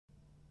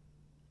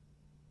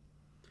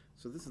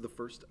So this is the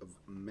first of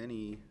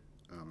many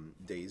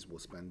days we'll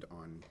spend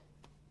on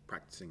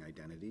practicing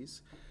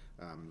identities.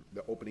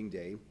 The opening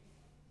day,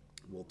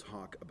 we'll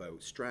talk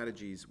about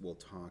strategies, we'll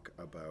talk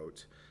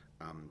about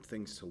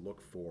things to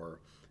look for,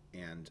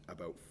 and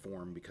about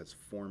form, because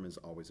form is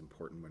always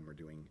important when we're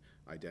doing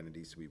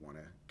identities, so we want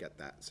to get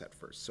that set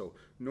first. So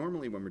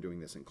normally when we're doing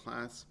this in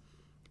class,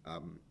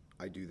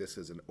 I do this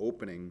as an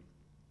opening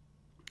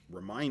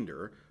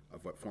reminder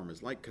of what form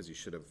is like, because you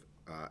should have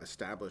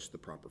established the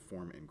proper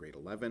form in grade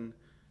 11.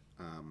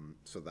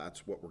 So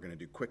that's what we're going to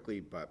do quickly,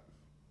 but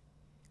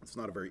it's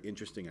not a very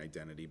interesting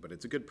identity, but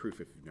it's a good proof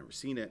if you've never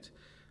seen it.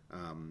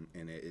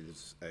 And it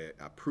is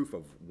a proof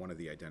of one of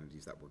the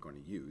identities that we're going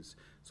to use,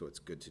 so it's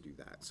good to do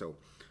that. So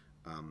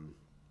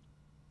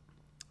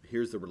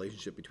here's the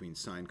relationship between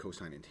sine,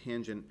 cosine, and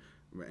tangent.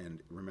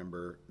 And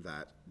remember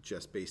that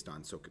just based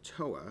on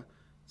SOHCAHTOA,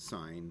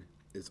 sine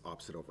is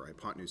opposite over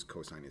hypotenuse,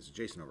 cosine is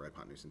adjacent over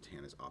hypotenuse, and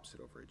tan is opposite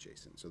over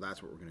adjacent. So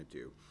that's what we're going to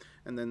do.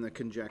 And then the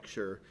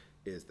conjecture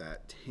is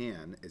that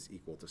tan is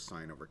equal to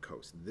sine over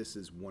cos. This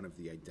is one of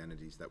the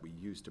identities that we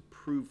use to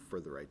prove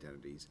further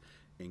identities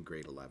in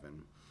grade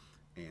 11.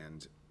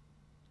 And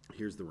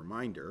here's the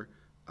reminder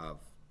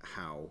of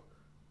how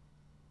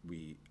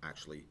we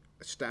actually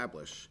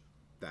establish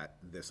that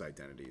this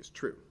identity is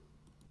true.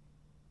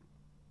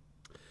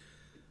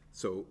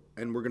 So,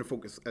 and we're going to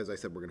focus, as I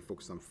said, we're going to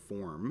focus on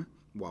form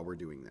while we're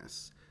doing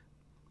this.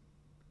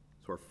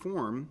 So our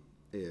form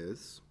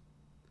is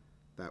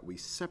that we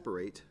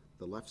separate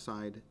the left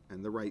side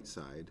and the right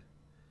side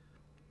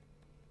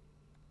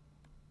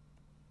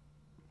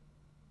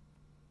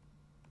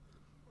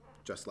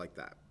just like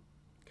that,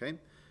 okay?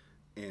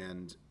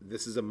 And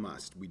this is a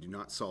must. We do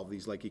not solve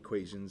these like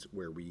equations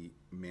where we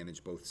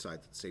manage both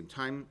sides at the same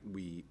time.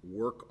 We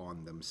work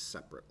on them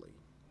separately,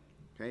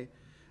 okay?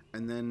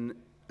 And then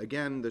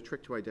again, the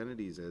trick to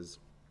identities is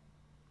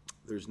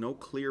there's no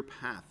clear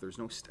path. There's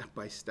no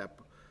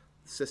step-by-step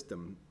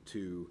system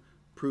to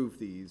prove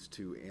these,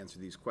 to answer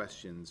these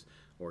questions,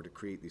 or to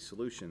create these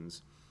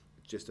solutions.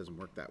 It just doesn't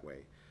work that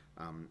way.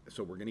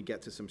 So we're going to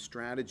get to some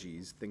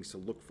strategies, things to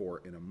look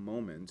for in a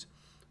moment,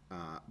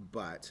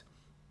 but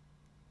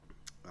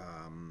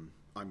I'm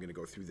going to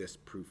go through this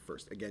proof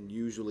first. Again,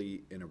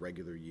 usually in a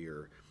regular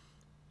year,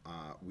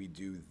 we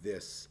do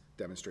this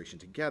demonstration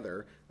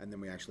together, and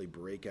then we actually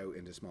break out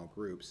into small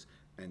groups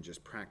and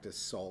just practice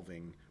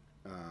solving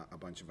a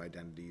bunch of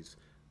identities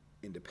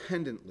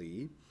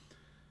independently.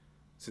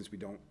 Since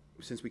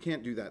we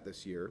can't do that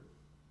this year,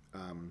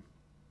 I'm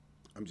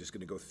just going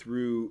to go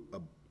through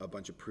a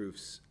bunch of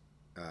proofs,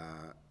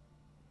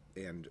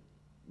 and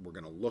we're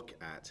going to look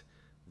at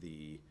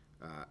the,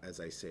 as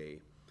I say,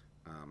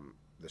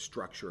 the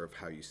structure of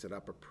how you set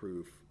up a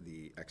proof,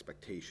 the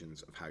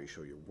expectations of how you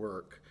show your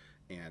work,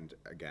 and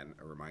again,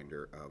 a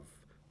reminder of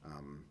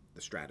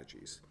the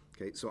strategies.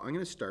 Okay, so I'm going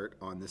to start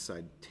on this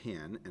side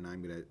tan, and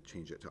I'm going to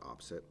change it to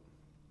opposite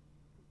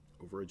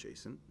over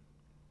adjacent.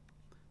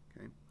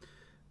 Okay,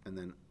 and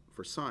then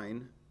for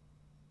sine,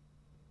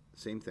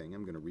 same thing.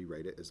 I'm going to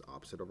rewrite it as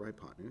opposite over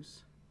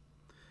hypotenuse.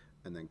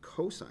 And then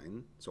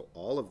cosine, so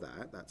all of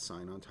that, that's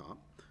sine on top,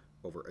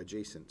 over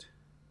adjacent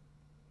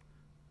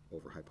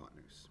over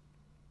hypotenuse.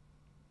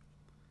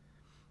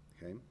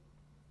 Okay,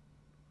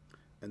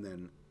 and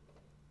then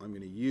I'm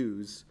going to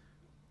use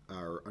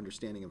our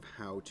understanding of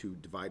how to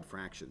divide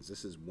fractions.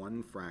 This is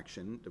one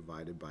fraction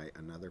divided by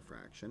another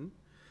fraction.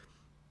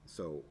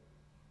 So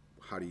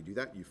how do you do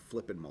that? You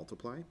flip and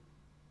multiply.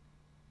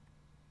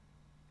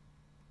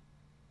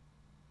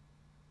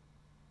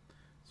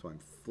 So I'm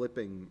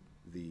flipping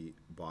the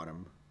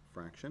bottom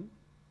fraction.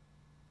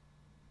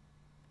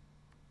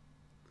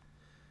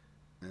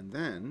 And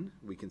then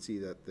we can see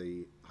that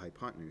the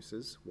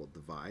hypotenuses will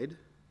divide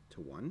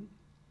to 1.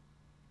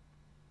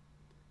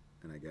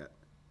 And I get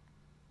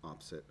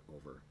opposite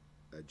over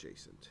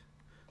adjacent.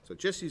 So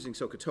just using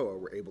SOHCAHTOA,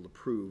 we're able to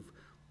prove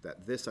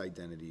that this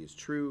identity is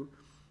true,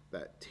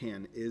 that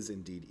tan is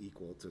indeed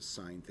equal to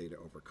sine theta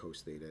over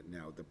cos theta.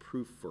 Now the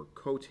proof for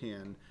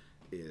cotan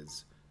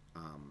is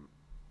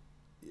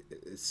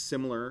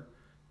similar.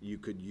 You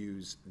could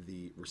use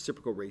the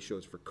reciprocal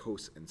ratios for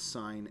cos and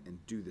sine and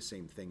do the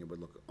same thing. It would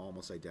look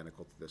almost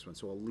identical to this one.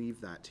 So I'll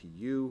leave that to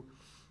you.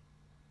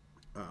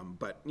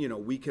 But you know,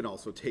 we can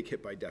also take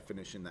it by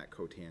definition that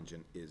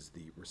cotangent is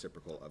the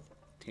reciprocal of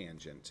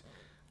tangent,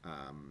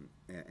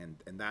 and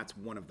that's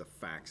one of the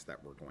facts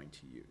that we're going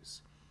to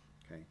use.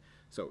 Okay,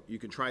 so you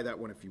can try that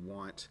one if you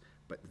want,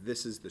 but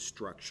this is the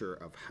structure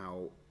of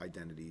how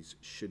identities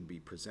should be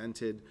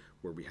presented,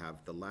 where we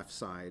have the left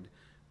side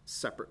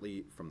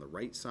separately from the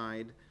right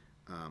side,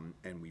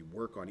 and we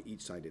work on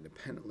each side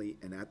independently,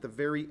 and at the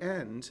very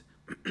end,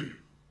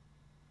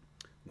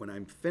 when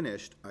I'm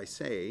finished, I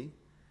say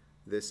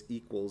this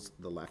equals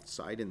the left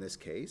side. In this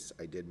case,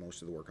 I did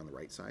most of the work on the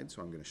right side,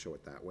 so I'm going to show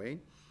it that way.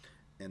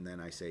 And then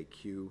I say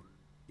QED,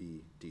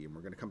 and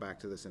we're going to come back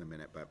to this in a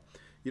minute, but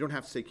you don't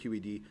have to say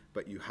QED,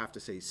 but you have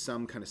to say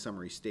some kind of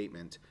summary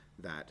statement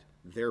that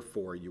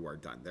therefore you are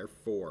done.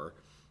 Therefore,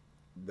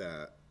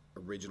 the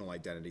original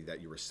identity that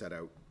you were set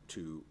out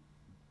to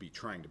be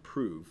trying to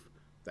prove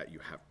that you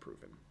have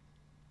proven.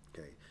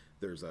 Okay,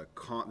 there's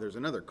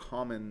another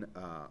common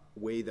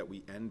way that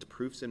we end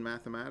proofs in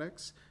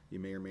mathematics. You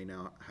may or may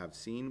not have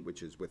seen,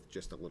 which is with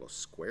just a little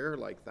square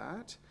like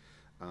that.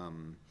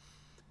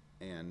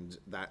 And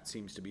that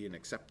seems to be an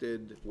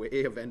accepted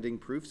way of ending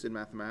proofs in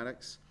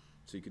mathematics.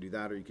 So you could do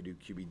that, or you could do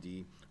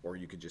QBD, or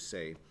you could just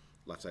say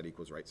left side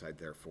equals right side,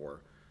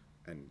 therefore,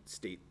 and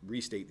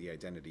restate the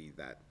identity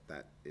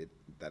that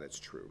it's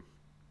true.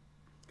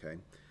 Okay.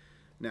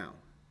 Now,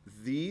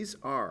 these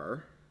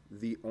are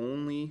the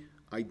only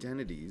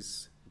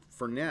identities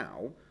for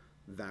now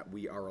that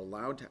we are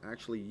allowed to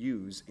actually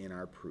use in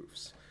our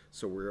proofs.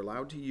 So we're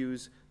allowed to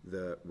use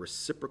the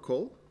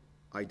reciprocal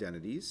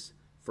identities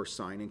for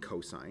sine and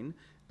cosine,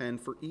 and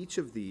for each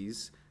of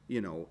these, you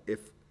know,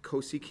 if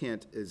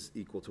cosecant is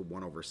equal to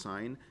 1 over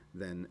sine,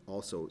 then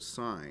also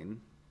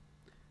sine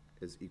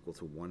is equal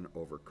to 1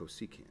 over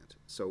cosecant.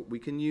 So we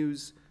can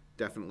use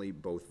definitely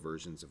both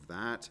versions of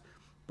that,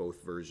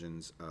 both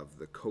versions of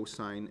the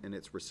cosine and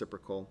its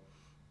reciprocal.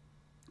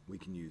 We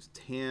can use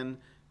tan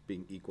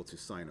being equal to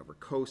sine over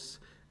cos,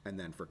 and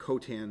then for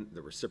cotan,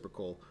 the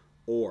reciprocal,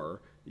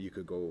 or you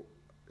could go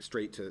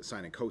straight to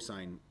sine and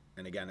cosine,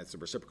 and again, it's the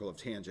reciprocal of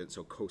tangent,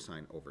 so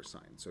cosine over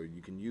sine. So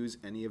you can use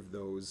any of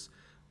those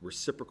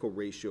reciprocal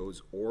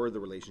ratios or the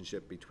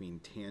relationship between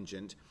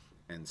tangent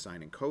and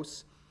sine and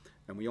cos.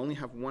 And we only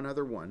have one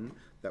other one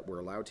that we're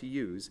allowed to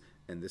use,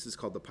 and this is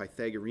called the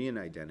Pythagorean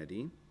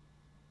identity.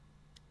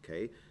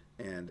 Okay,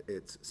 and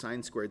it's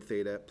sine squared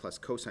theta plus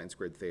cosine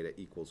squared theta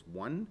equals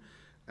 1.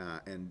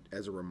 And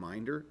as a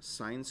reminder,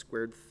 sine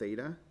squared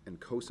theta and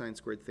cosine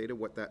squared theta,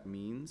 what that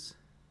means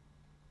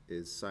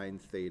is sine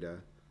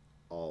theta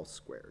all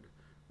squared,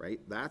 right?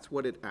 That's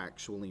what it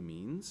actually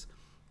means.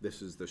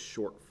 This is the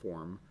short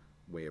form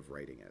way of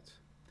writing it.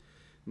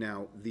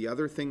 Now, the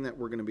other thing that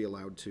we're going to be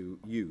allowed to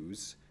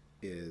use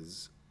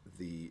is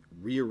the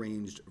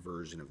rearranged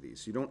version of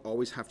these. So you don't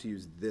always have to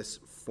use this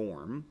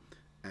form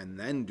and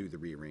then do the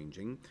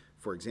rearranging.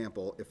 For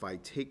example, if I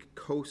take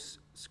cos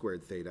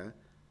squared theta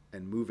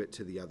and move it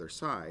to the other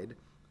side,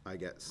 I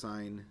get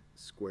sine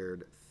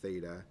squared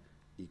theta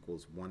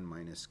equals 1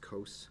 minus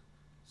cos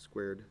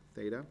squared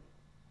theta.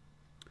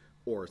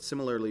 Or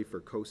similarly for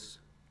cos,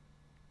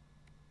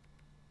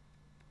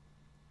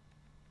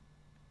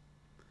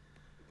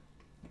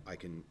 I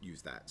can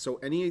use that. So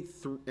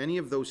any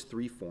of those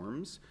three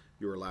forms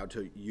you're allowed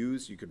to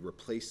use. You could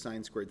replace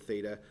sine squared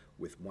theta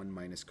with 1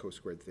 minus cos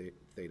squared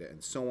theta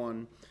and so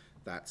on.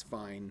 That's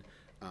fine.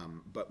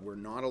 But we're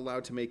not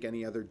allowed to make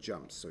any other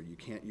jumps. So you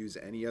can't use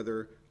any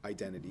other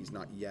identities,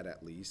 not yet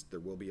at least.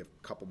 There will be a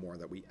couple more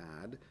that we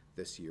add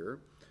this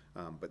year.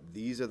 But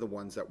these are the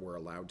ones that we're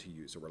allowed to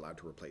use, or we're allowed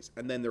to replace.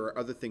 And then there are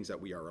other things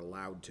that we are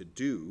allowed to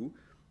do,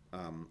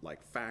 like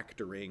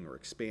factoring or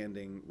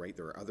expanding, right?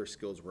 There are other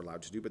skills we're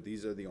allowed to do, but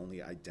these are the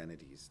only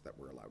identities that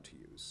we're allowed to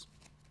use.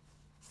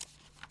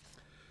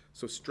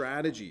 So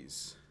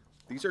strategies.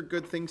 These are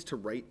good things to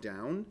write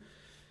down.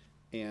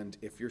 And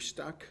if you're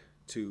stuck,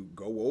 to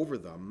go over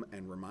them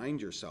and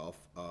remind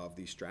yourself of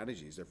these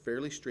strategies. They're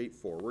fairly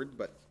straightforward,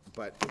 but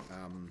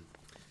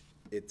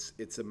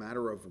it's a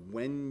matter of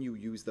when you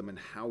use them and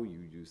how you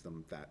use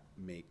them that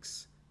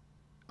makes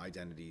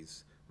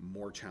identities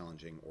more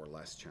challenging or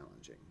less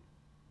challenging.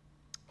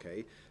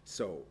 Okay,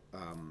 so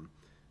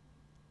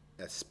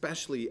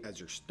especially as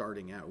you're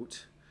starting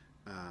out,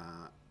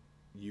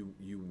 you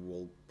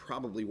will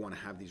probably want to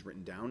have these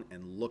written down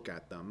and look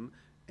at them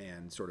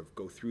and sort of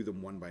go through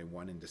them one by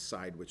one and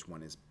decide which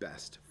one is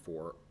best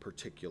for a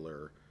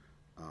particular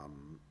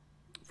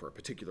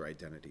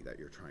identity that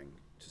you're trying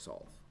to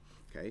solve.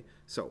 Okay,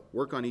 so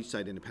work on each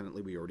side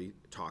independently. We already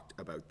talked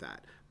about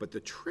that. But the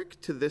trick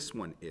to this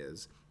one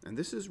is, and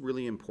this is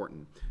really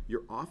important,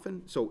 you're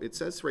often, so it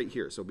says right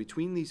here, so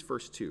between these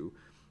first two,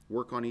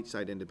 work on each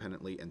side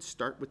independently and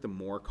start with the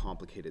more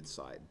complicated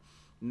side.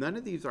 None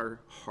of these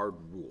are hard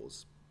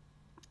rules.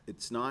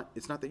 It's not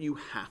that you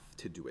have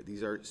to do it.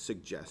 These are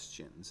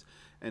suggestions.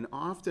 And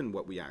often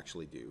what we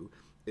actually do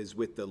is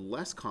with the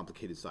less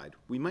complicated side,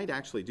 we might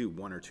actually do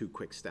 1 or 2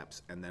 quick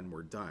steps and then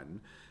we're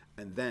done.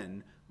 And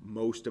then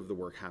most of the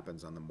work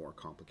happens on the more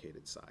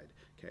complicated side,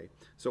 okay?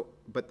 So,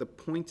 but the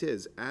point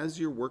is, as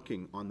you're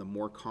working on the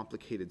more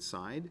complicated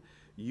side,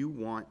 you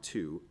want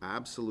to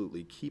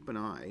absolutely keep an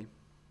eye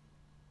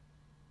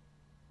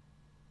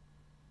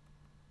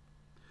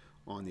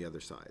on the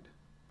other side.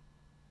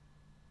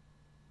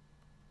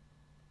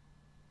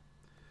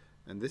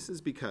 And this is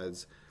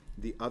because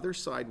the other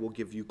side will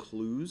give you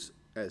clues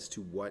as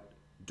to what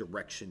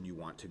direction you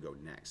want to go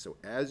next. So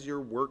as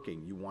you're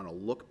working, you want to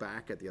look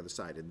back at the other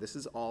side. And this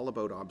is all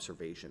about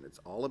observation. It's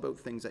all about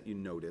things that you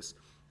notice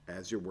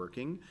as you're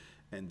working.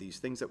 And these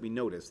things that we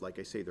notice, like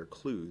I say, they're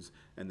clues,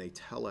 and they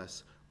tell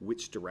us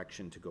which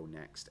direction to go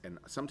next. And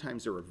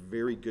sometimes there are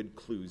very good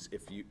clues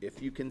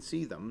if you can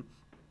see them,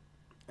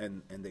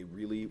 and they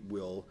really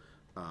will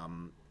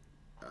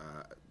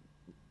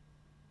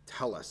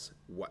tell us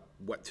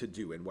what to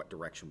do and what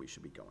direction we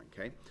should be going,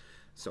 okay?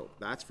 So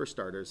that's for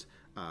starters.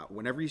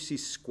 Whenever you see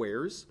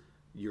squares,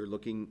 you're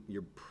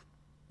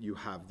you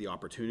have the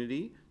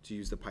opportunity to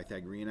use the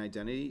Pythagorean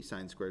identity.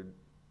 Sine squared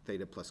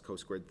theta plus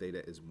cos squared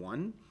theta is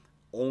 1.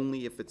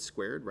 Only if it's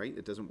squared, right?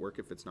 It doesn't work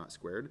if it's not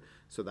squared.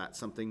 So that's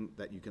something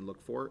that you can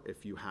look for.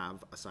 If you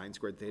have a sine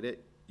squared theta,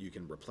 you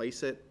can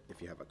replace it.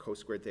 If you have a cos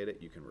squared theta,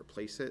 you can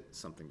replace it.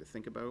 Something to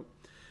think about.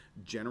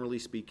 Generally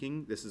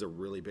speaking, this is a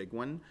really big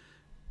one.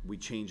 We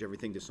change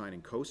everything to sine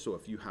and cos. So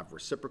if you have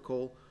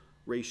reciprocal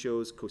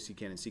ratios,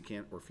 cosecant and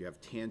secant, or if you have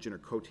tangent or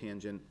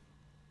cotangent,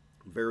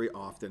 very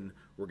often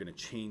we're going to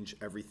change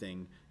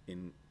everything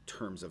in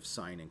terms of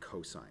sine and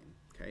cosine,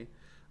 okay?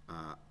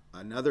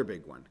 Another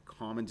big one,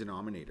 common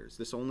denominators.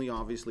 This only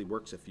obviously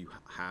works if you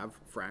have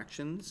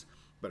fractions,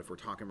 but if we're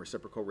talking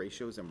reciprocal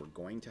ratios, then we're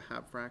going to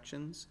have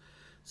fractions.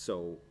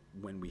 So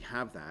when we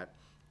have that,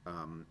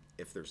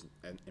 if there's,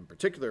 and in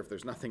particular, if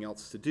there's nothing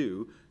else to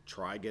do,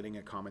 try getting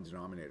a common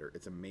denominator.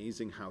 It's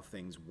amazing how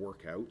things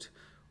work out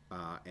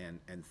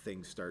and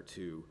things start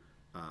to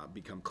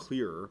become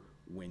clearer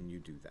when you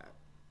do that.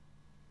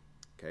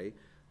 Okay,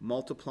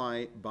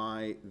 multiply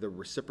by the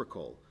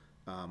reciprocal.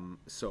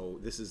 So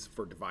this is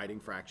for dividing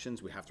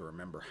fractions. We have to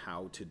remember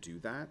how to do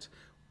that.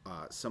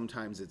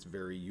 Sometimes it's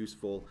very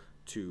useful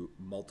to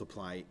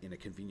multiply in a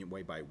convenient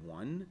way by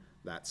 1.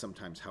 That's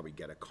sometimes how we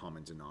get a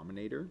common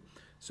denominator.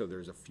 So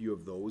there's a few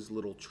of those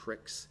little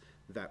tricks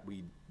that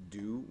we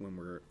do when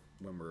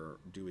we're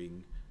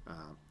doing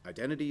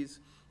identities.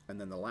 And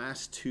then the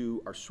last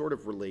two are sort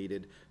of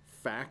related.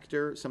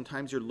 Factor,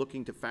 sometimes you're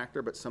looking to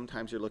factor, but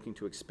sometimes you're looking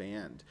to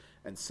expand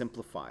and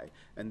simplify.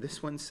 And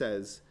this one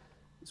says,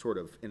 sort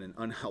of in an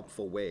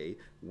unhelpful way,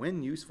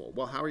 when useful.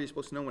 Well, how are you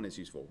supposed to know when it's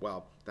useful?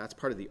 Well, that's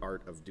part of the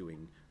art of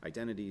doing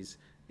identities,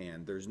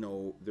 and there's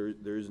no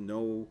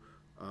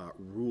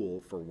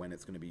rule for when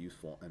it's going to be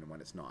useful and when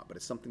it's not. But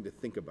it's something to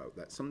think about,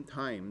 that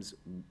sometimes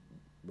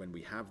when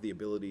we have the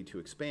ability to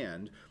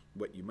expand,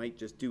 what you might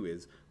just do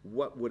is,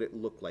 what would it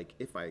look like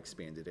if I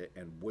expanded it,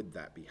 and would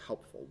that be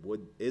helpful?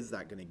 Is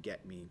that going to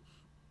get me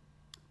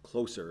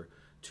closer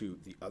to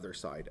the other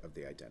side of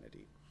the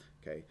identity?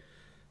 Okay,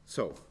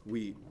 so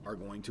we are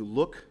going to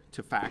look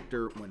to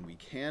factor when we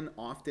can.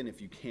 Often, if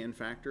you can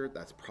factor,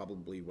 that's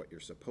probably what you're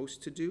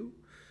supposed to do.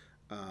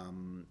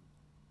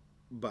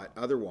 But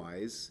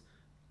otherwise,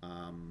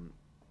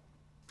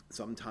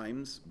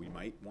 sometimes we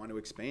might want to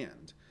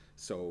expand.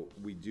 So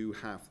we do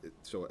have,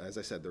 so as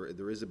I said,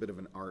 there is a bit of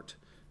an art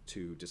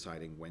to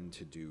deciding when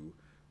to do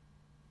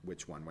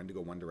which one, when to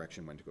go one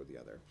direction, when to go the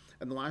other.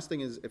 And the last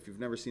thing is, if you've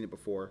never seen it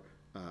before,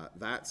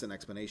 that's an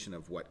explanation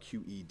of what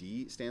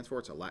QED stands for.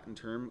 It's a Latin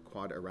term,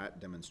 quod erat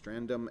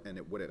demonstrandum, and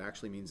what it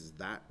actually means is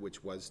that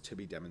which was to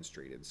be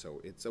demonstrated.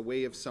 So it's a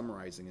way of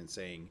summarizing and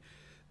saying,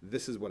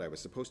 this is what I was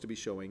supposed to be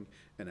showing,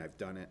 and I've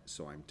done it,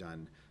 so I'm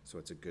done. So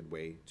it's a good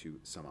way to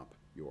sum up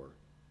your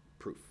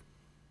proof.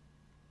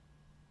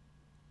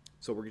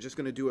 So we're just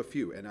going to do a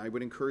few, and I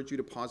would encourage you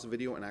to pause the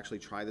video and actually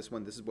try this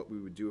one. This is what we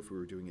would do if we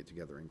were doing it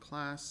together in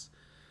class.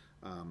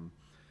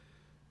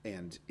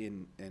 And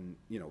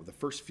you know, the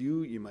first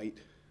few you might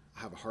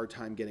have a hard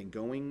time getting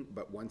going,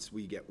 but once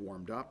we get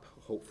warmed up,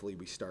 hopefully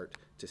we start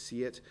to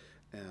see it.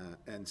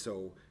 And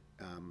so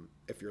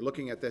if you're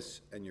looking at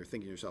this and you're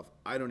thinking to yourself,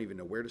 I don't even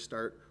know where to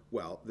start,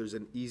 well, there's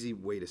an easy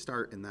way to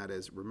start, and that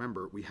is,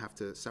 remember, we have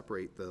to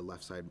separate the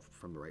left side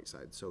from the right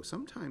side. So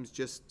sometimes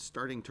just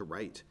starting to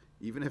write,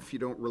 even if you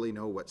don't really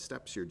know what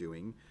steps you're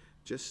doing,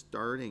 just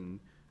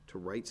starting to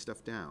write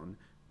stuff down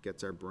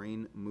gets our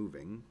brain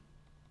moving.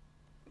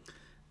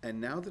 And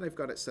now that I've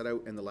got it set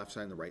out in the left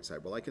side and the right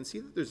side, well, I can see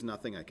that there's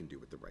nothing I can do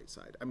with the right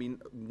side. I mean,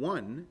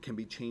 1 can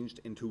be changed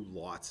into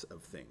lots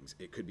of things.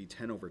 It could be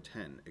 10 over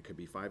 10. It could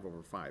be 5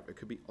 over 5. It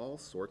could be all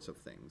sorts of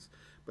things.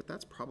 But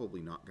that's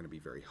probably not going to be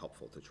very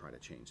helpful to try to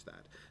change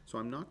that. So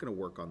I'm not going to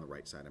work on the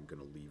right side. I'm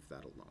going to leave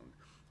that alone.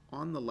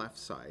 On the left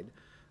side,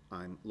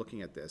 I'm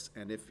looking at this,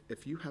 and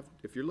if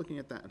you're looking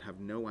at that and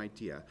have no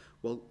idea,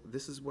 well,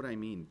 this is what I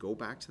mean. Go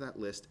back to that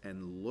list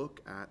and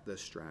look at the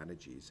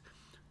strategies.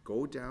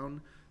 Go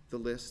down the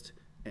list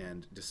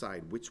and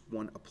decide which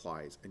one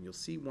applies, and you'll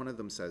see one of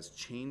them says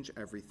change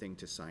everything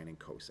to sine and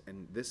cos,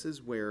 and this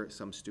is where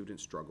some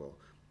students struggle.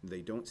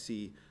 They don't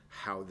see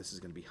how this is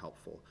going to be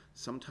helpful.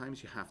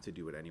 Sometimes you have to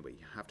do it anyway.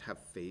 You have to have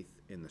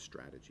faith in the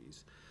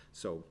strategies.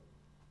 So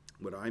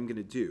what I'm going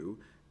to do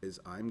is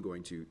I'm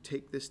going to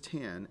take this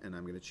tan and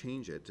I'm going to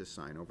change it to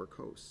sine over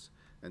cos.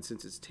 And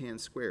since it's tan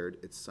squared,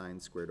 it's sine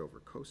squared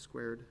over cos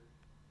squared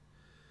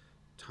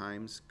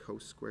times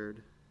cos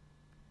squared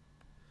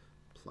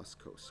plus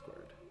cos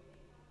squared.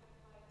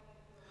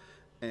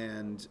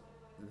 And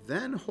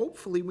then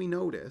hopefully we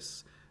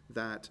notice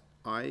that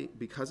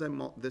because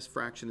this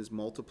fraction is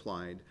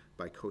multiplied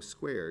by cos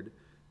squared,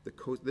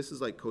 this is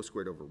like cos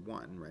squared over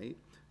 1, right?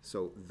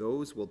 So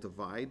those will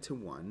divide to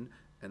 1,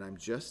 and I'm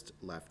just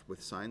left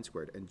with sine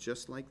squared. And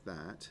just like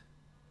that,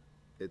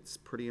 it's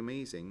pretty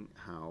amazing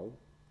how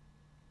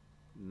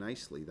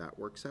nicely that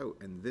works out.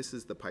 And this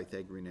is the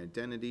Pythagorean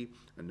identity.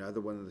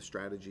 Another one of the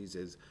strategies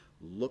is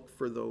look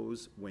for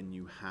those when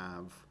you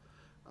have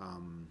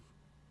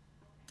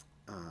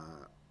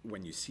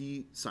when you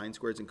see sine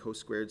squareds and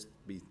cos squareds,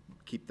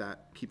 keep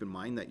in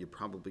mind that you're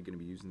probably going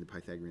to be using the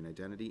Pythagorean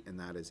identity, and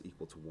that is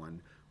equal to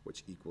 1,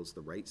 which equals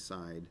the right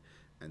side,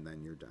 and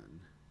then you're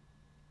done.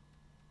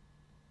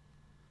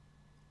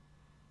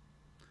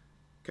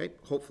 Okay,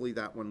 hopefully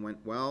that one went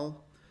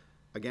well.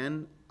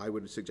 Again, I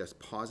would suggest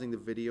pausing the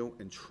video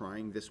and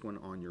trying this one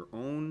on your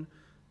own.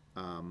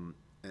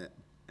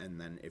 And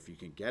then if you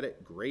can get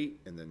it, great,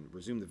 and then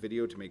resume the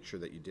video to make sure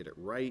that you did it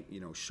right. You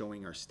know,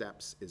 showing our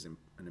steps is an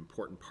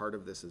important part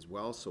of this as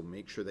well, so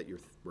make sure that you're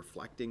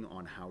reflecting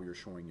on how you're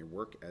showing your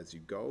work as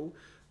you go.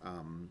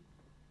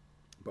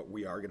 But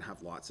we are going to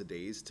have lots of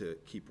days to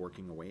keep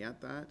working away at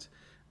that.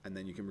 And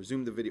then you can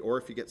resume the video, or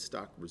if you get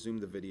stuck,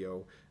 resume the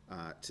video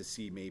to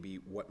see maybe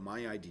what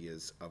my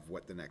ideas of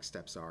what the next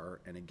steps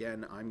are. And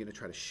again, I'm going to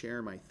try to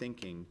share my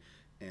thinking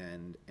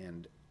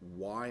and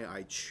why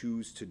I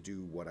choose to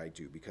do what I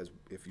do. Because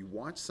if you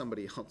watch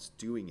somebody else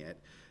doing it,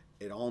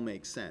 it all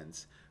makes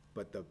sense.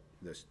 But the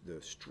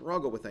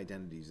struggle with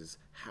identities is,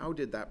 how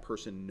did that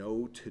person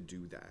know to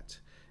do that?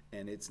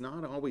 And it's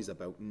not always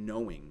about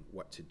knowing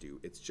what to do.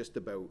 It's just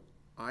about,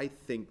 I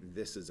think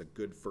this is a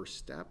good first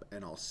step,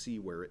 and I'll see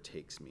where it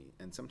takes me.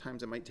 And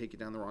sometimes it might take you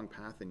down the wrong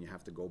path and you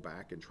have to go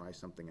back and try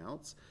something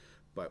else.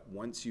 But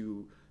once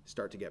you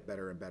start to get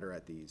better and better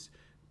at these,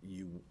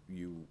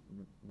 you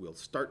will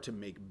start to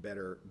make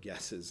better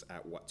guesses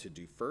at what to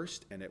do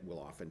first, and it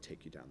will often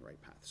take you down the right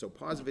path. So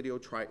pause the video,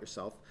 try it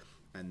yourself,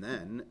 and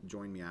then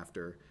join me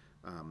after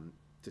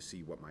to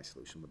see what my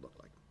solution would look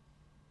like.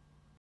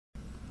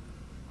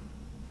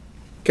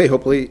 Okay,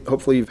 hopefully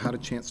you've had a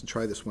chance to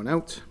try this one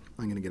out.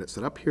 I'm going to get it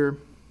set up here.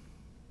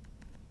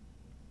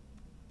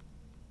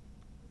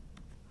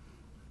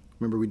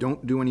 Remember, we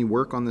don't do any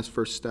work on this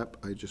first step.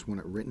 I just want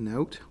it written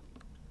out.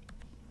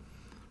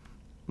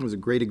 It was a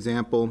great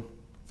example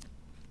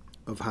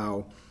of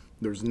how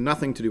there's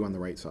nothing to do on the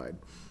right side.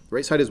 The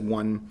right side is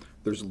 1.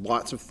 There's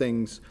lots of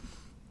things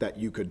that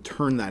you could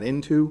turn that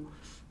into.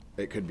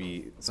 It could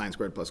be sine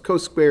squared plus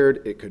cos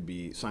squared. It could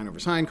be sine over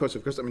sine, cos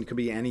over cos. I mean, it could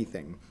be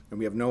anything. And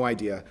we have no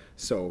idea.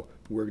 So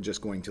we're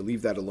just going to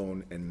leave that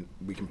alone. And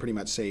we can pretty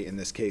much say, in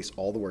this case,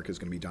 all the work is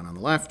going to be done on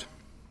the left.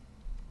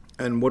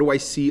 And what do I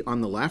see on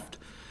the left?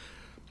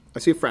 I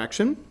see a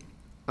fraction.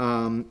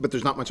 But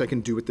there's not much I can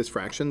do with this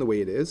fraction the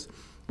way it is.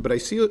 But I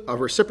see a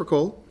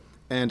reciprocal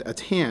and a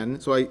tan.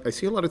 So I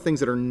see a lot of things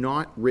that are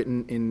not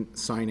written in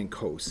sine and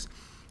cos.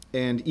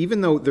 And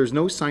even though there's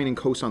no sine and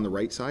cos on the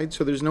right side,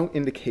 so there's no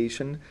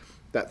indication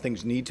that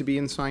things need to be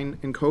in sine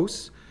and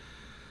cos,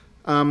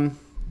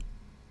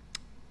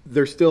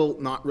 there's still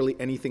not really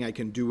anything I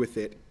can do with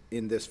it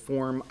in this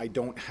form. I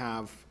don't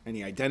have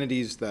any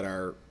identities that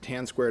are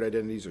tan squared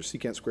identities or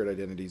secant squared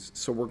identities,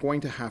 so we're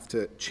going to have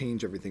to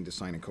change everything to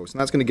sine and cos,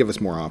 and that's going to give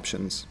us more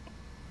options.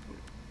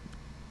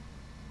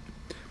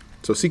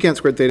 So secant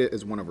squared theta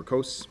is 1 over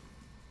cos.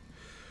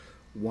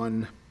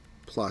 1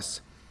 plus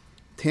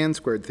tan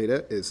squared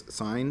theta is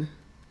sine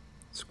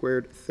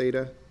squared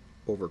theta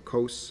over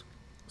cos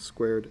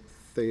squared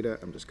theta.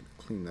 I'm just going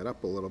to clean that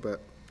up a little bit.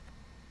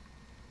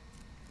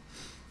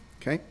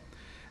 Okay.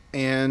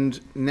 And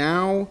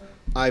now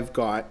I've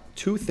got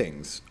two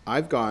things.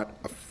 I've got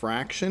a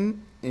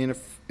fraction in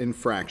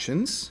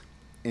fractions.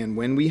 And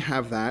when we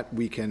have that,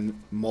 we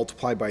can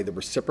multiply by the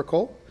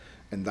reciprocal.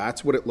 And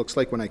that's what it looks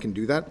like when I can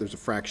do that. There's a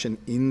fraction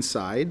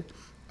inside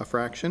a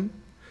fraction.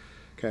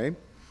 Okay.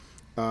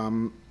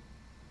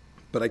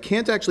 But I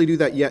can't actually do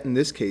that yet in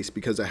this case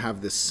because I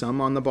have this sum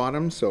on the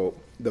bottom, so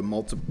the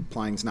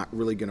multiplying is not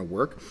really going to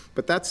work.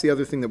 But that's the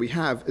other thing that we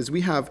have, is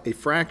we have a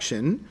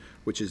fraction,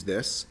 which is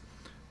this,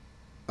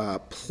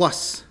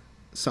 plus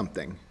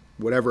something,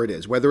 whatever it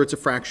is. Whether it's a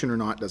fraction or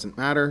not doesn't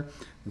matter.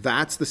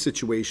 That's the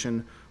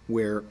situation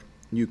where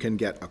you can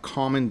get a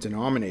common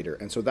denominator.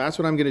 And so that's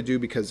what I'm going to do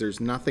because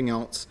there's nothing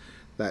else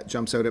that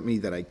jumps out at me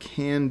that I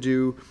can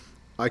do.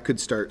 I could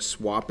start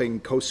swapping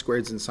cos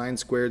squareds and sine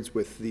squareds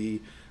with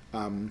the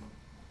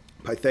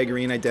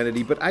Pythagorean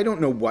identity, but I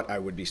don't know what I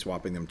would be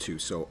swapping them to,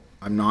 so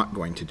I'm not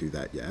going to do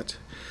that yet.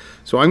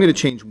 So I'm going to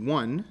change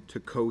 1 to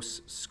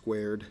cos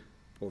squared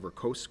over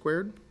cos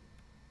squared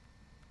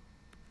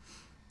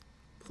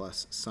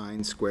plus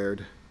sine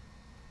squared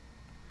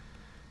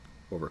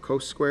over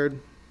cos squared.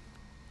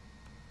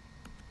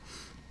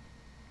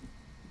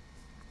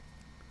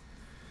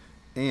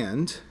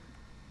 And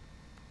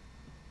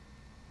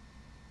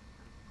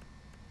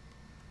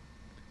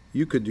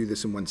you could do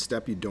this in one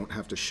step. You don't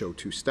have to show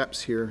 2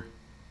 steps here.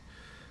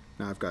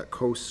 Now I've got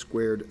cos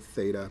squared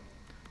theta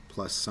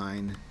plus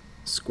sine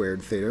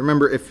squared theta.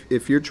 Remember,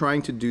 if you're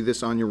trying to do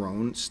this on your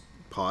own,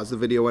 pause the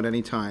video at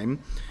any time.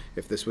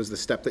 If this was the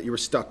step that you were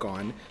stuck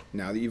on,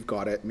 now that you've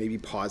got it, maybe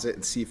pause it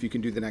and see if you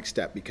can do the next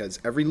step, because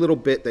every little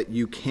bit that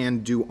you can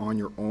do on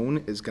your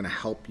own is going to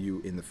help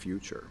you in the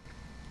future.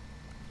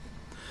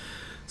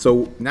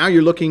 So now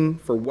you're looking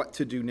for what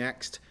to do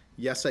next.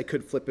 Yes, I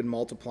could flip and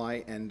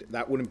multiply, and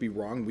that wouldn't be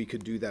wrong. We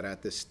could do that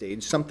at this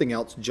stage. Something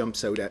else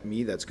jumps out at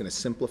me that's going to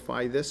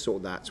simplify this, so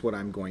that's what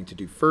I'm going to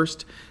do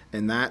first,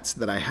 and that's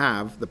that I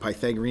have the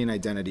Pythagorean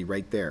identity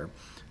right there.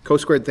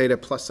 Cos squared theta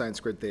plus sine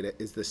squared theta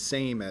is the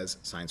same as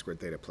sine squared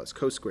theta plus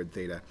cos squared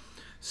theta.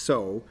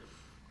 So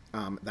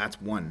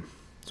that's 1.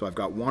 So I've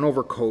got 1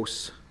 over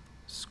cos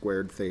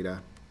squared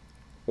theta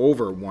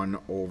over 1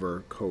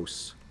 over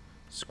cos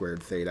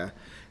squared theta.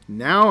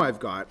 Now I've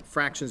got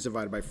fractions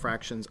divided by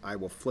fractions. I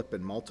will flip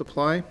and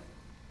multiply.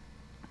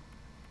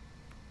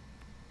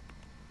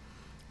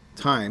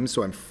 Times,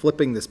 so I'm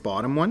flipping this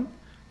bottom one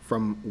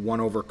from 1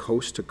 over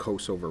cos to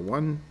cos over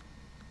 1.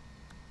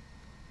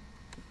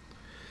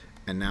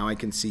 And now I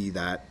can see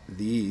that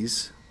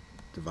these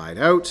divide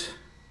out,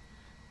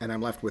 and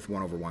I'm left with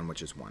 1 over 1,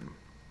 which is 1.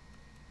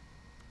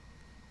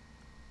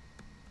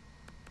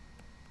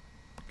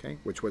 Okay,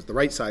 which was the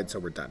right side, so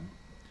we're done.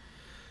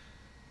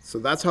 So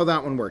that's how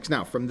that one works.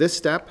 Now, from this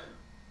step,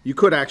 you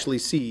could actually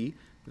see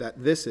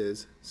that this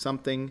is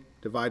something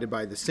divided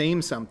by the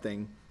same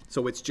something,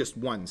 so it's just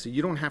 1. So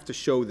you don't have to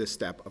show this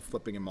step of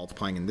flipping and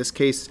multiplying in this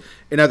case.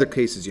 In other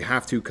cases, you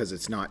have to, because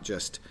it's not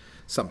just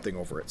something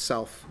over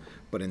itself.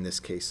 But in this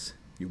case,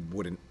 you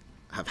wouldn't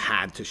have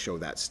had to show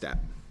that step,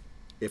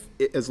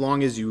 as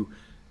long as you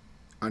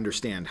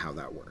understand how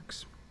that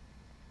works.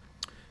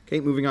 Okay,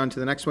 moving on to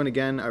the next one.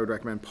 Again, I would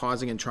recommend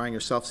pausing and trying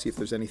yourself, see if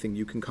there's anything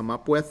you can come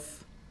up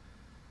with.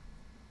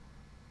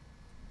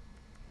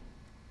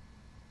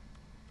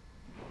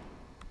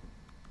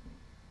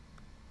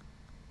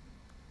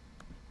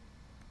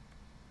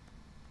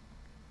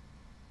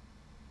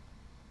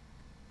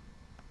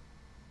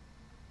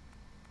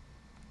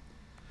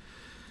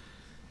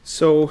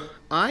 So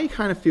I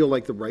kind of feel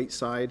like the right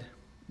side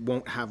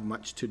won't have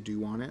much to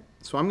do on it.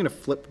 So I'm going to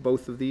flip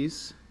both of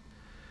these.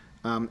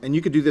 And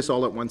you could do this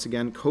all at once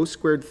again.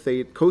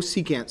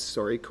 Cosecant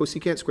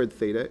squared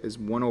theta is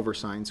 1 over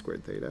sine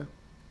squared theta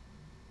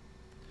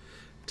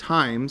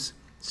times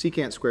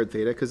secant squared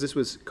theta, because this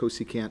was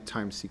cosecant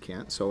times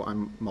secant, so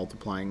I'm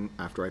multiplying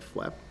after I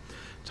flip,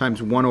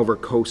 times 1 over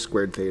cos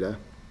squared theta.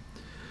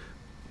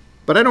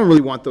 But I don't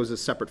really want those as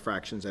separate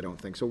fractions, I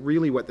don't think. So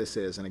really what this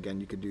is, and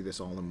again, you could do this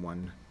all in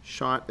one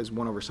shot, is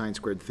 1 over sine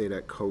squared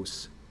theta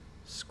cos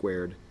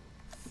squared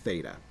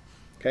theta.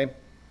 Okay?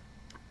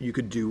 You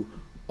could do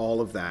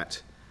all of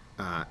that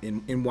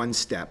in one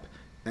step.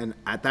 And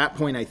at that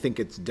point, I think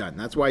it's done.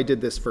 That's why I did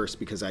this first,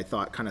 because I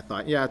kind of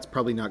thought, yeah, it's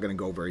probably not going to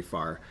go very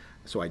far.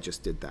 So I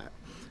just did that.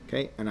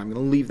 Okay? And I'm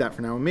going to leave that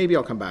for now, and maybe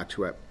I'll come back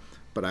to it,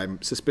 but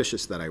I'm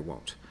suspicious that I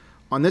won't.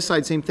 On this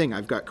side, same thing.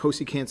 I've got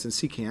cosecants and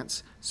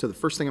secants. So the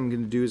first thing I'm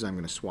going to do is I'm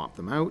going to swap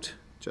them out,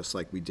 just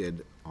like we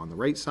did on the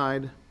right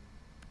side.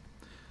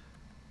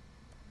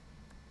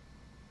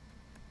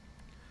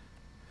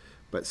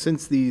 But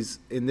since these,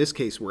 in this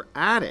case, we're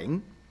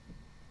adding,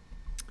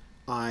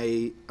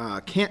 I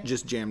can't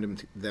just jam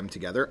them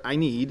together. I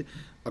need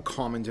a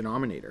common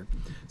denominator.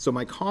 So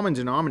my common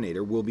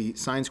denominator will be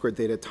sine squared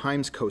theta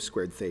times cos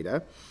squared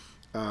theta,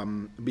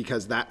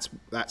 because that's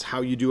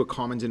how you do a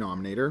common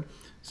denominator.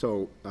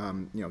 So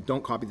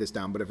don't copy this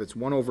down, but if it's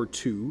 1 over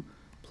 2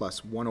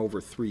 plus 1 over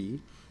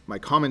 3, my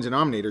common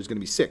denominator is going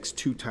to be 6,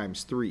 2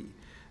 times 3.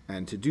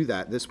 And to do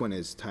that, this one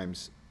is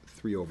times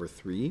 3 over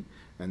 3,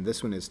 and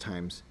this one is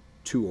times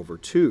 2 over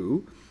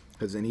 2,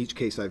 because in each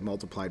case I've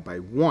multiplied by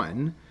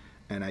 1,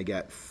 and I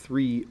get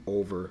 3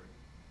 over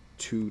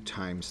 2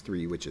 times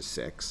 3, which is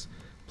 6,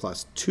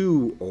 plus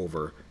 2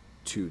 over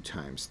 2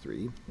 times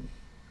 3,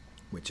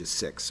 which is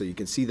 6. So you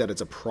can see that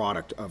it's a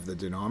product of the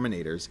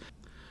denominators.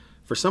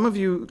 For some of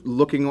you,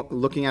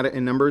 looking at it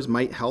in numbers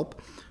might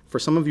help. For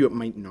some of you, it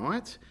might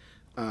not,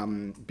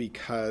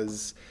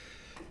 because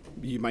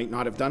you might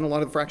not have done a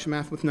lot of fraction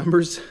math with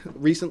numbers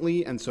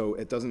recently, and so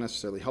it doesn't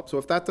necessarily help. So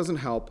if that doesn't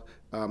help,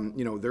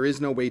 there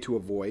is no way to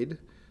avoid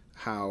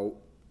how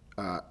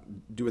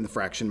doing the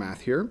fraction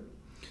math here.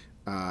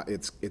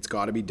 It's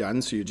got to be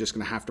done, so you're just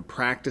going to have to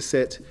practice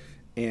it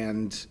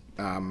and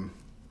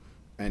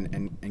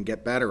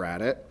get better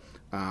at it.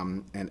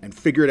 And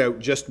figure it out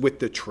just with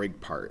the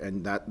trig part,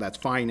 and that's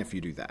fine if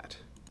you do that.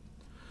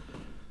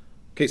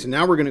 Okay, so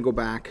now we're going to go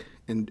back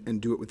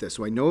and do it with this.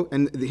 So I know,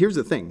 and here's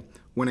the thing.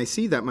 When I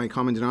see that my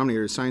common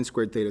denominator is sine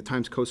squared theta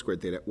times cos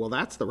squared theta, well,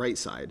 that's the right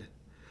side.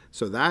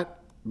 So that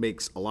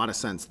makes a lot of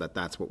sense that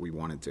that's what we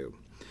want to do.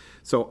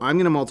 So I'm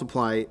going to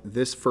multiply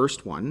this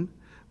first one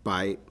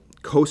by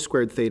cos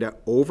squared theta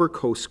over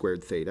cos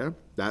squared theta.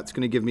 That's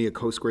going to give me a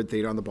cos squared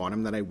theta on the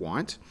bottom that I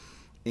want.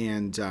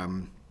 And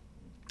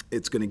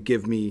it's going to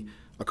give me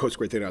a cos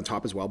squared theta on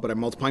top as well, but I'm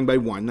multiplying by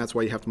 1. That's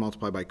why you have to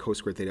multiply by cos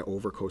squared theta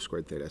over cos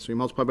squared theta. So you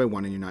multiply by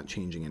 1 and you're not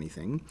changing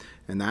anything.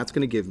 And that's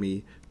going to give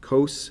me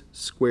cos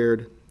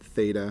squared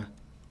theta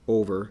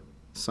over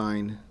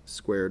sine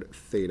squared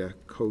theta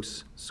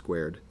cos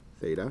squared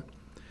theta.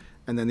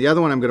 And then the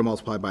other one I'm going to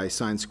multiply by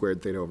sine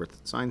squared theta over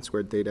sine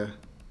squared theta.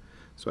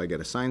 So I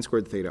get a sine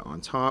squared theta on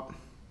top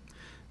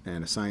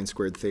and a sine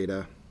squared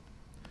theta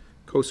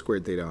cos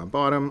squared theta on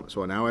bottom.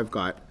 So now I've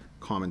got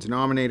common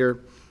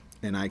denominator,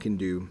 and I can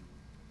do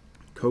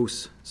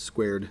cos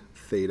squared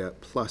theta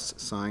plus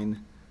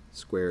sine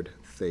squared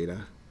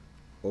theta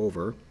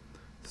over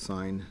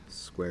sine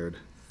squared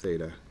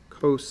theta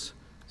cos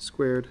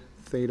squared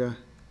theta.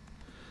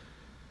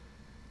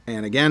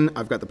 And again,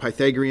 I've got the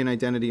Pythagorean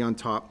identity on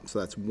top, so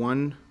that's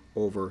 1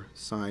 over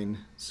sine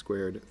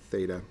squared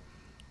theta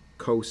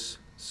cos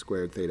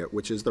squared theta,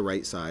 which is the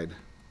right side.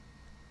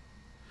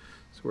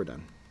 So we're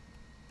done.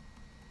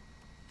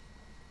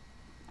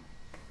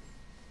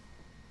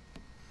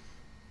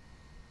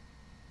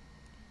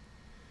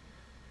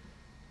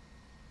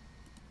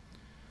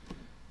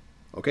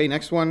 Okay,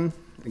 next one.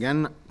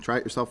 Again, try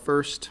it yourself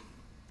first.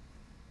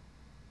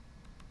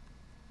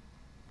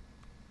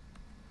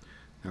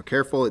 Now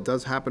careful, it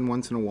does happen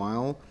once in a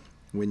while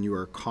when you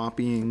are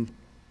copying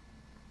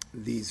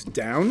these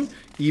down.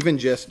 Even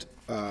just,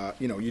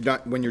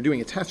 when you're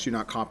doing a test, you're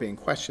not copying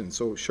questions.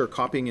 So sure,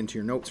 copying into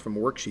your notes from a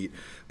worksheet.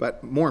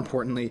 But more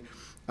importantly,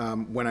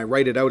 when I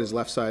write it out as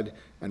left side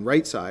and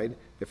right side,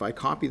 if I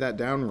copy that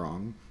down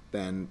wrong,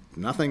 then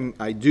nothing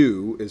I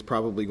do is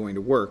probably going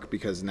to work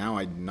because now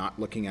I'm not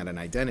looking at an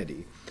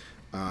identity.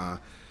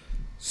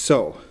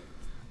 So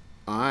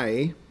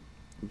I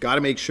got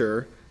to make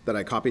sure that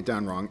I copy it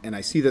down wrong, and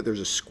I see that there's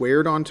a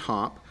squared on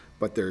top,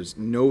 but there's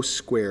no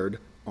squared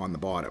on the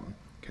bottom,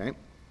 okay?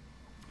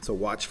 So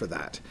watch for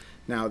that.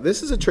 Now,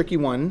 this is a tricky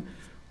one.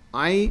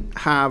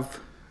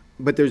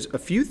 But there's a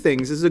few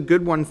things. This is a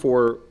good one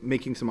for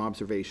making some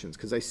observations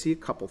because I see a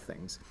couple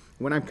things.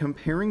 When I'm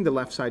comparing the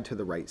left side to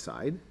the right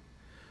side,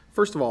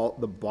 first of all,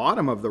 the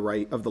bottom of the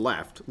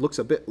left looks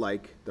a bit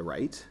like the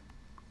right,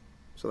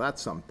 so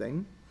that's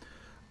something.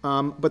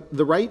 But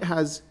the right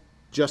has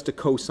just a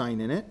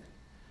cosine in it,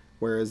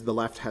 whereas the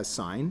left has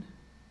sine.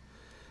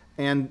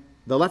 And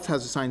the left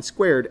has a sine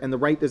squared, and the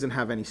right doesn't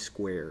have any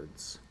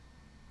squareds.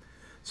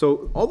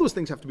 So all those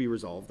things have to be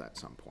resolved at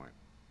some point.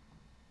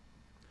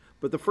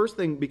 But the first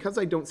thing, because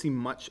I don't see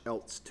much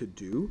else to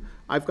do,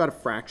 I've got a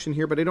fraction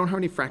here, but I don't have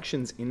any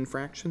fractions in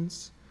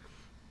fractions.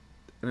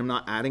 And I'm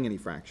not adding any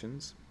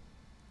fractions.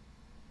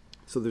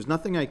 So there's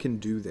nothing I can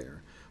do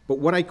there. But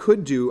what I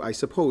could do, I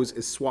suppose,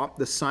 is swap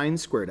the sine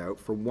squared out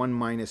for 1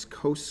 minus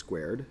cos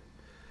squared.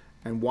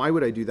 And why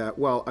would I do that?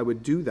 Well, I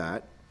would do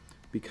that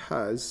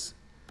because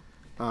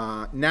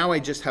now I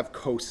just have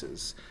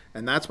coses.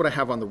 And that's what I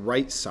have on the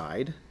right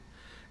side.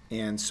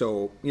 And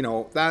so,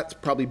 that's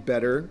probably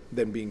better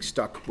than being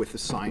stuck with the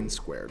sine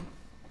squared.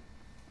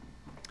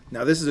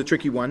 Now, this is a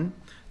tricky one.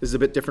 This is a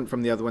bit different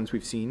from the other ones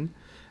we've seen.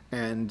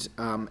 And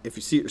if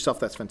you see it yourself,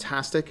 that's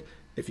fantastic.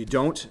 If you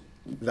don't,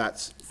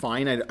 that's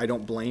fine. I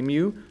don't blame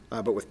you.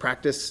 But with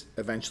practice,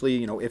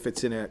 eventually, if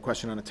it's in a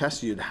question on a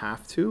test, you'd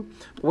have to.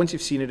 But once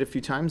you've seen it a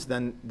few times,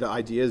 then the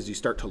idea is you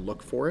start to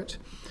look for it.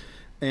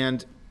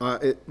 And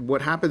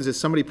what happens is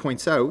somebody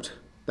points out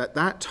that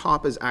that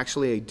top is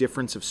actually a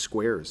difference of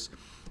squares.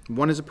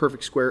 1 is a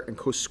perfect square, and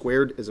cos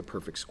squared is a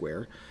perfect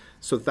square.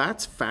 So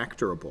that's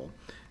factorable.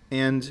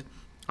 And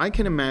I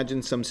can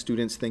imagine some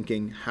students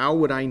thinking, how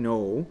would I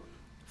know,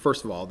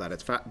 first of all, that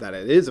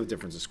it is a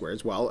difference of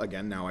squares? Well,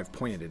 again, now I've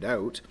pointed it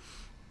out.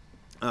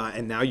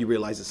 And now you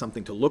realize it's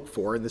something to look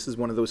for. And this is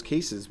one of those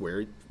cases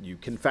where you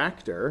can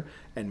factor,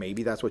 and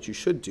maybe that's what you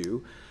should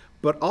do.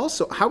 But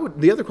also,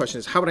 the other question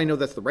is, how would I know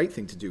that's the right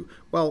thing to do?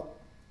 Well,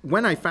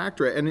 when I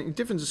factor it, and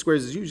difference of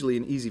squares is usually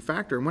an easy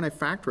factor, and when I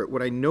factor it,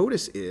 what I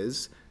notice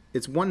is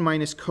it's 1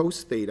 minus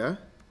cos theta,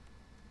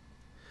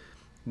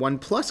 1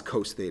 plus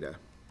cos theta.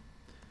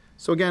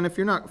 So again, if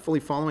you're not fully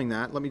following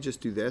that, let me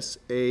just do this.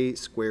 A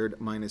squared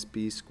minus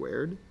b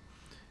squared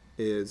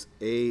is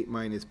a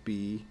minus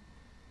b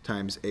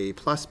times a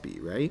plus b,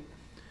 right?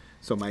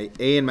 So my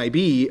a and my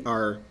b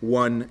are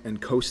 1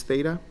 and cos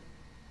theta.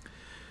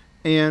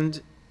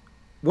 And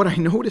what I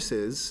notice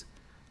is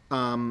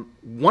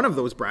one of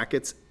those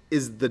brackets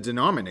is the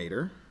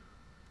denominator,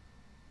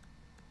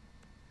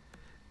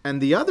 and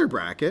the other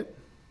bracket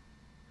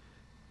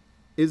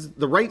is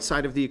the right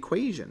side of the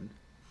equation.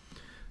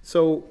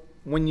 So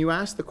when you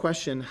ask the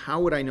question, how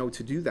would I know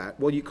to do that?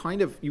 Well, you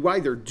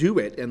either do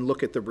it and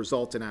look at the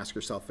result and ask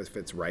yourself if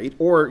it's right,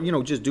 or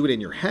just do it in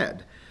your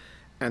head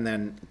and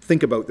then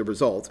think about the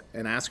result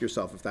and ask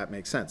yourself if that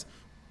makes sense.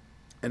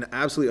 And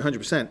absolutely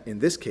 100% in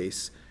this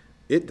case,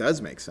 it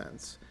does make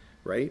sense,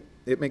 right?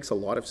 It makes a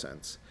lot of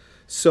sense.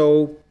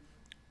 So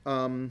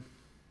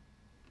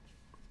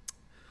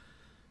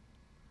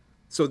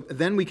so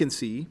then we can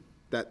see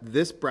that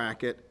this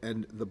bracket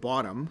and the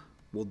bottom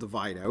will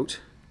divide out,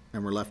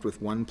 and we're left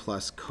with 1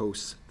 plus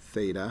cos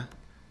theta,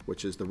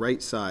 which is the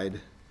right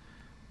side,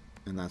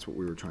 and that's what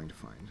we were trying to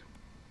find.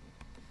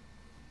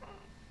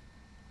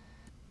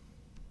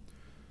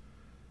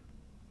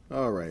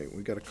 All right,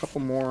 we got a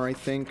couple more, I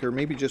think, or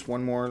maybe just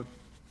one more.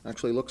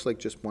 Actually, looks like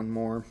just one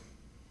more.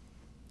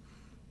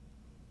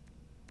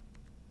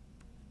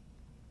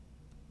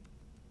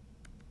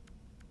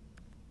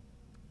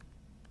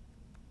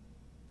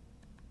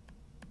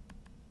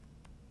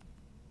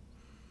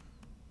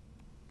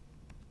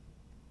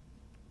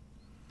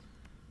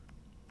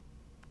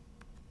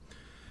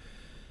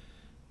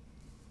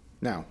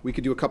 Now, we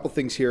could do a couple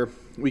things here.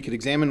 We could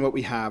examine what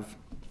we have.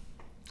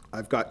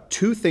 I've got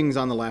 2 things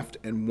on the left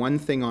and 1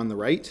 thing on the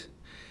right,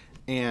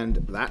 and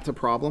that's a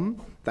problem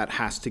that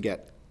has to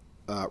get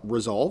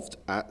resolved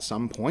at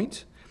some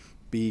point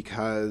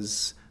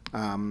because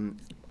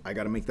I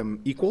got to make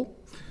them equal.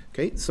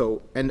 Okay,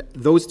 so, and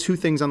those two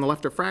things on the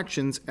left are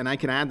fractions, and I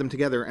can add them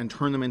together and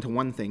turn them into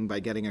one thing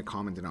by getting a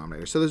common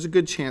denominator. So there's a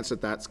good chance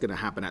that that's going to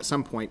happen at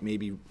some point,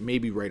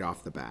 maybe right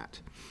off the bat.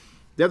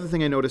 The other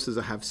thing I notice is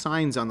I have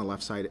sines on the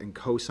left side and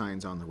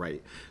cosines on the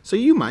right. So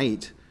you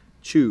might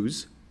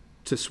choose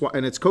to swap,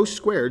 and it's cos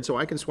squared, so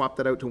I can swap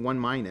that out to 1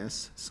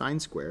 minus sine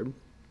squared.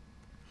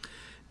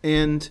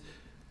 And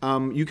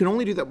you can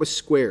only do that with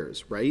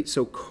squares, right?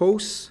 So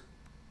cos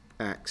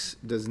x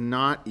does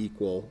not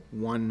equal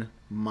 1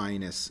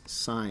 minus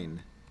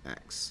sine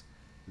x.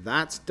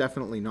 That's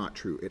definitely not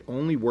true. It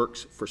only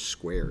works for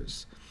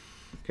squares.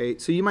 Okay,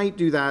 so you might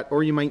do that,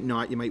 or you might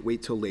not. You might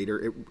wait till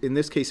later. In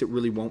this case, it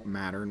really won't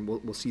matter, and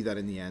we'll see that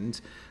in the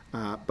end.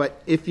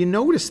 But if you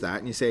notice that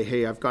and you say,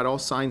 hey, I've got all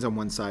sines on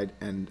one side,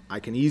 and I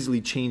can easily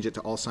change it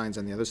to all sines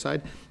on the other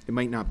side, it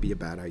might not be a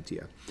bad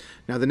idea.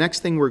 Now, the next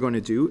thing we're going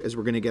to do is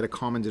we're going to get a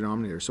common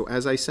denominator. So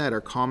as I said,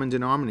 our common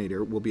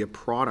denominator will be a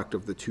product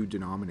of the two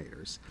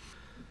denominators.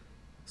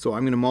 So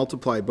I'm going to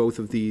multiply both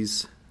of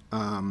these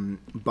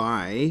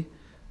by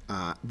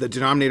the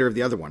denominator of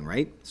the other one,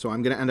 right? So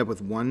I'm going to end up with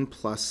 1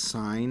 plus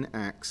sine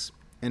x.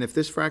 And if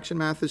this fraction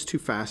math is too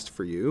fast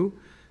for you,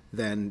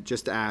 then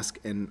just ask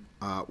and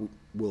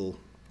we'll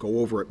go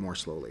over it more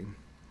slowly.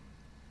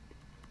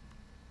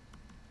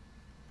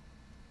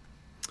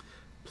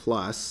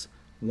 Plus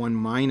 1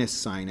 minus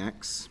sine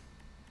x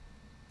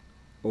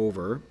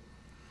over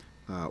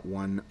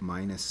 1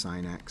 minus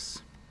sine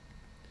x,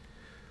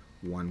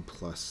 1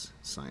 plus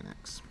sine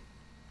x.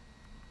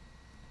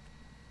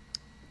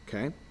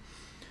 Okay?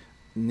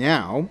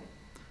 Now,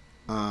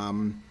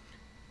 and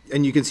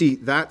you can see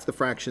that's the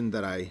fraction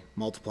that I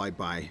multiplied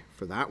by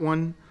for that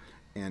one,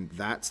 and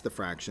that's the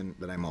fraction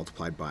that I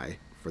multiplied by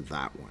for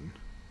that one.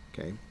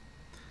 Okay?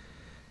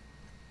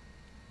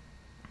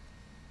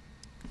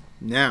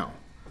 Now,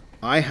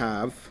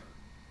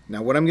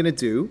 what I'm going to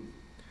do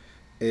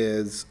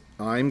is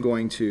I'm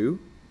going to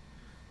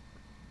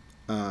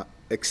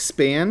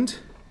expand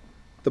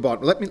the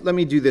bottom. Let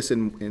me do this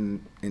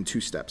in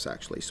two steps,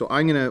 actually. So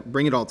I'm going to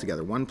bring it all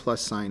together. 1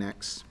 plus sine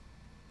x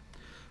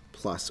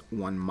plus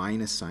 1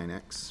 minus sine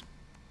x,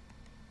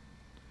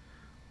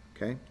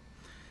 okay,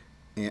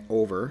 and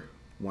over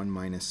 1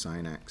 minus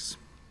sine x,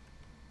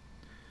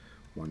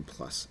 1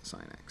 plus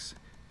sine x.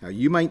 Now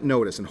you might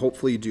notice, and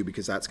hopefully you do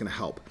because that's going to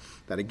help,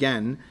 that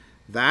again,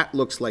 that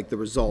looks like the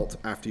result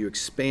after you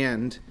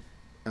expand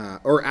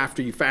or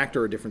after you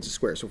factor a difference of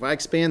squares. So if I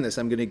expand this,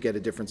 I'm going to get a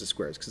difference of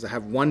squares because I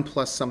have 1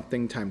 plus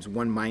something times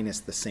 1 minus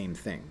the same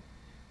thing.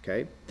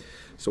 Okay?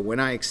 So when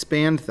I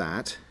expand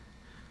that,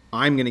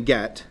 I'm going to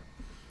get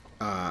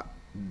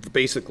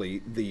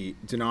basically the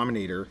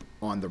denominator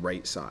on the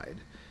right side.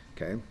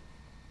 Okay?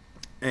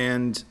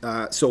 And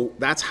so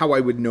that's how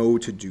I would know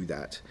to do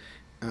that.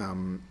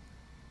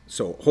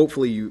 So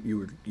hopefully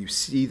you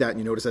see that and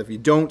you notice that. If you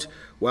don't,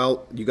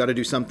 well, you got to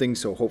do something.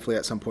 So hopefully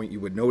at some point you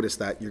would notice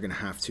that you're going to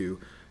have to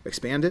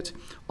expand it.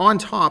 On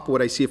top,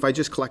 what I see, if I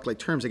just collect like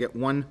terms, I get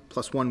 1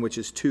 plus 1, which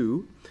is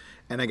 2.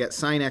 And I get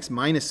sine x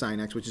minus sine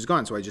x, which is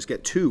gone. So I just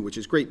get 2, which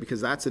is great because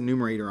that's a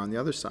numerator on the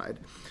other side.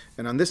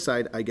 And on this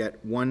side, I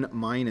get 1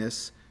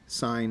 minus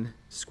sine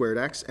squared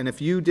x. And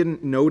if you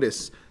didn't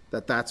notice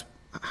that that's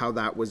how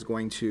that was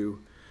going to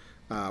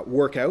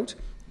work out,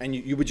 and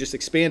you would just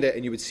expand it,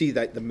 and you would see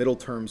that the middle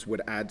terms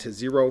would add to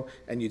 0,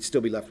 and you'd still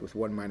be left with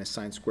 1 minus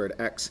sine squared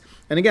x.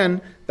 And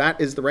again,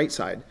 that is the right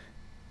side.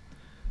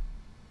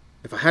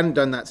 If I hadn't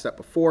done that step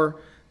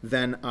before,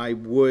 then I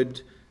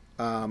would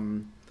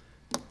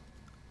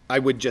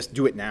just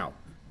do it now,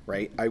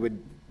 right? I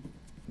would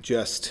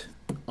just,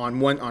 on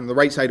the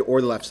right side or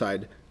the left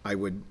side, I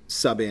would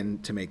sub in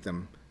to make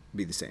them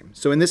be the same.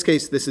 So in this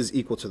case, this is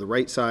equal to the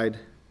right side,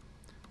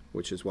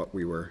 which is what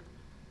we were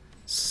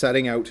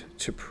setting out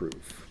to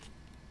prove.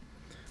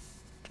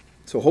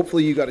 So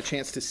hopefully you got a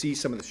chance to see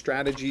some of the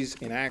strategies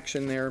in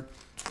action there,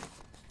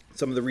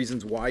 some of the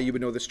reasons why you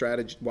would know the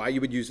strategy, why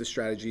you would use the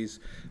strategies,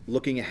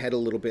 looking ahead a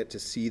little bit to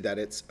see that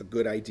it's a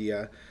good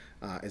idea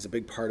is a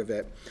big part of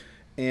it.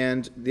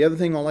 And the other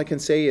thing, all I can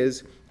say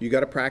is you got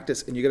to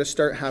practice and you got to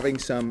start having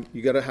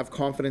you got to have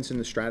confidence in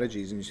the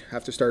strategies, and you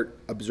have to start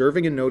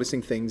observing and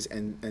noticing things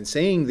and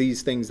saying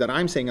these things that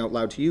I'm saying out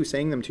loud to you,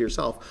 saying them to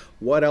yourself.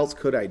 What else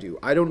could I do?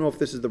 I don't know if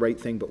this is the right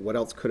thing, but what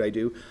else could I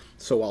do?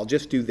 So I'll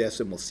just do this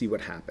and we'll see what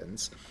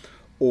happens.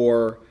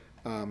 Or,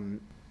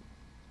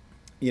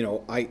 you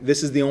know,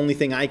 this is the only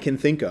thing I can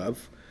think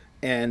of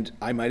and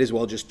I might as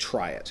well just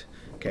try it.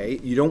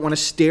 Okay, you don't want to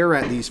stare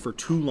at these for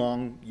too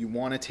long. You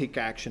want to take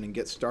action and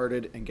get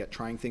started and get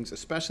trying things,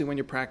 especially when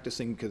you're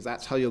practicing, because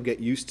that's how you'll get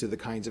used to the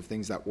kinds of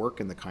things that work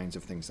and the kinds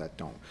of things that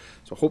don't.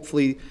 So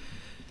hopefully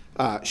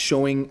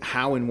showing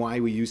how and why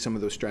we use some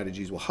of those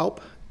strategies will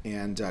help,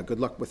 and good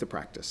luck with the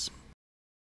practice.